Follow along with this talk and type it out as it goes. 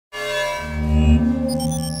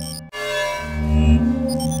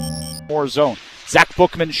More zone. Zach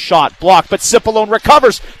Bookman's shot blocked, but Cipollone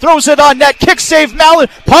recovers, throws it on net, kick save Mallon,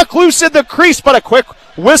 puck loose in the crease, but a quick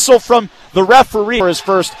whistle from the referee for his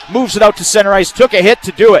first, moves it out to center ice, took a hit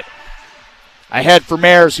to do it. Ahead for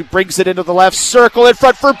Mares, who brings it into the left circle, in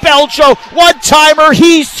front for Beljo, one-timer,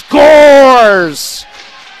 he scores!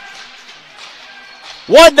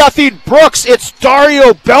 1-0 Brooks, it's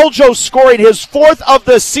Dario Beljo scoring his fourth of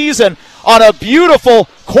the season on a beautiful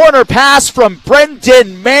corner pass from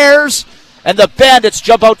Brendan Mares. And the Bandits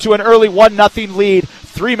jump out to an early 1-0 lead,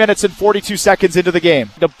 3 minutes and 42 seconds into the game.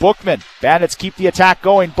 To Bookman. Bandits keep the attack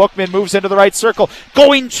going. Bookman moves into the right circle,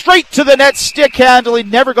 going straight to the net, stick handling.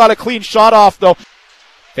 Never got a clean shot off, though.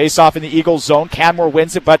 Face off in the Eagles zone. Canmore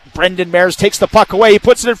wins it, but Brendan Mares takes the puck away. He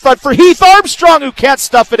puts it in front for Heath Armstrong, who can't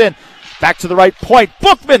stuff it in. Back to the right point.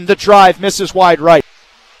 Bookman, the drive, misses wide right.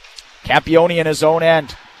 Campione in his own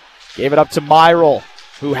end. Gave it up to Myril,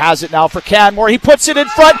 who has it now for Canmore. He puts it in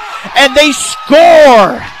front, and they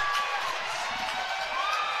score!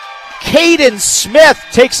 Caden Smith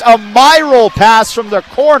takes a Myril pass from the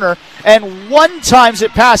corner and one-times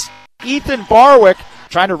it past Ethan Barwick,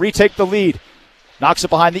 trying to retake the lead. Knocks it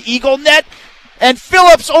behind the Eagle net, and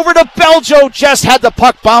Phillips over to Beljo, just had the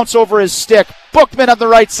puck bounce over his stick. Bookman on the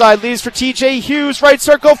right side leaves for TJ Hughes, right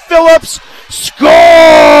circle, Phillips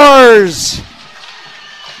scores!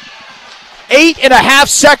 8.5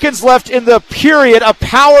 seconds left in the period. A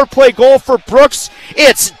power play goal for Brooks.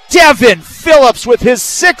 It's Devin Phillips with his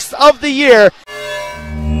 6th of the year.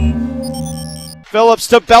 Phillips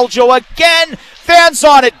to Beljo again. Fans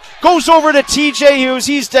on it. Goes over to TJ Hughes.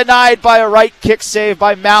 He's denied by a right kick save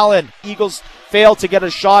by Mallon. Eagles fail to get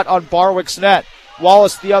a shot on Barwick's net.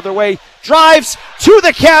 Wallace the other way. Drives to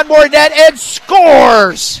the Canmore net and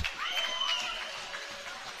scores!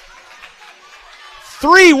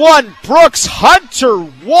 3-1 Brooks. Hunter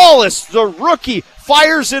Wallace, the rookie,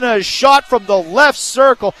 fires in a shot from the left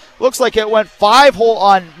circle. Looks like it went 5-hole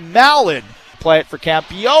on Mallon. Play it for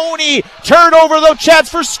Campione. Turnover though, chance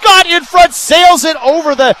for Scott in front. Sails it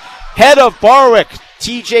over the head of Barwick.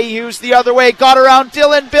 TJ Hughes the other way. Got around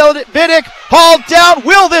Dylan Biddick. Hauled down.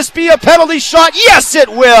 Will this be a penalty shot? Yes, it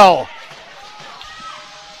will.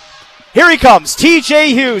 Here he comes, TJ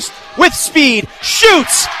Hughes with speed,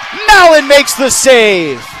 shoots, Mallon makes the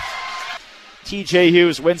save. TJ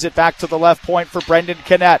Hughes wins it back to the left point for Brendan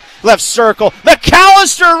Canet. Left circle,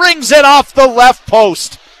 McAllister rings it off the left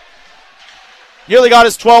post. Nearly got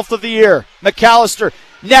his 12th of the year. McAllister,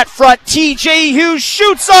 net front, TJ Hughes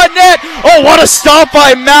shoots on net. Oh, what a stop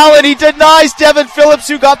by Mallon. He denies Devin Phillips,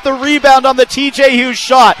 who got the rebound on the TJ Hughes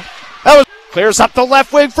shot. That was clears up the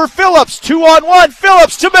left wing for Phillips. 2-on-1.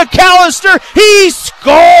 Phillips to McAllister. He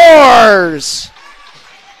scores!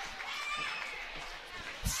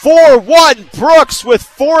 4-1 Brooks with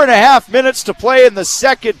 4.5 minutes to play in the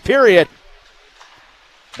second period.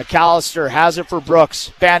 McAllister has it for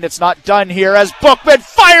Brooks. Bandits not done here as Bookman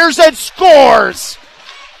fires and scores!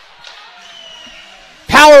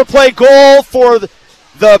 Power play goal for the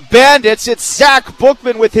Bandits. It's Zach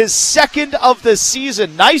Bookman with his 2nd of the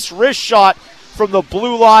season. Nice wrist shot from the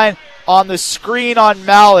blue line on the screen on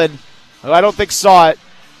Mallon, who I don't think saw it.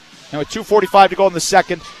 And with 2:45 to go in the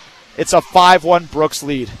second, it's a 5-1 Brooks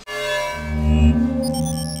lead.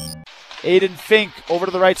 Aiden Fink over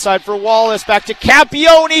to the right side for Wallace. Back to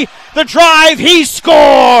Campione. The drive. He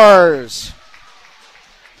scores!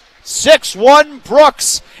 6-1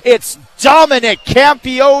 Brooks. It's Dominic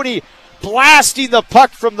Campione blasting the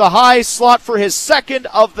puck from the high slot for his 2nd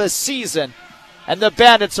of the season. And the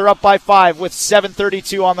Bandits are up by 5 with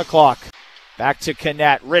 7:32 on the clock. Back to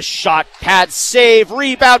Canet. Wrist shot, pad save,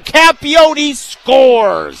 rebound. Campione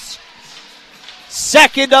scores!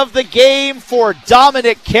 2nd of the game for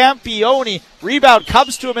Dominic Campione. Rebound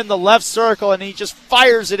comes to him in the left circle, and he just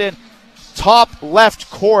fires it in top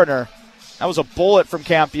left corner. That was a bullet from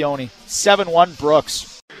Campione. 7-1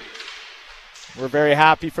 Brooks. We're very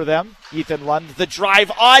happy for them. Ethan Lund, the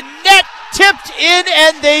drive on net, tipped in,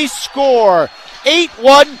 and they score.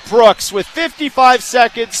 8-1 Brooks with 55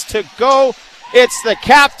 seconds to go. It's the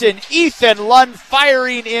captain, Ethan Lund,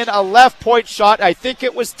 firing in a left point shot. I think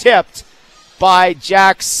it was tipped by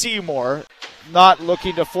Jack Seymour. Not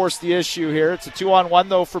looking to force the issue here. It's a 2-on-1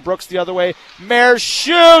 though for Brooks the other way. Mares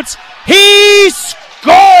shoots. He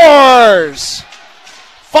scores!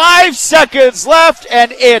 5 seconds left,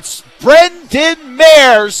 and it's Brendan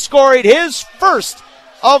Mares scoring his 1st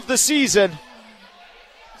of the season.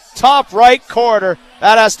 Top right corner.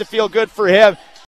 That has to feel good for him.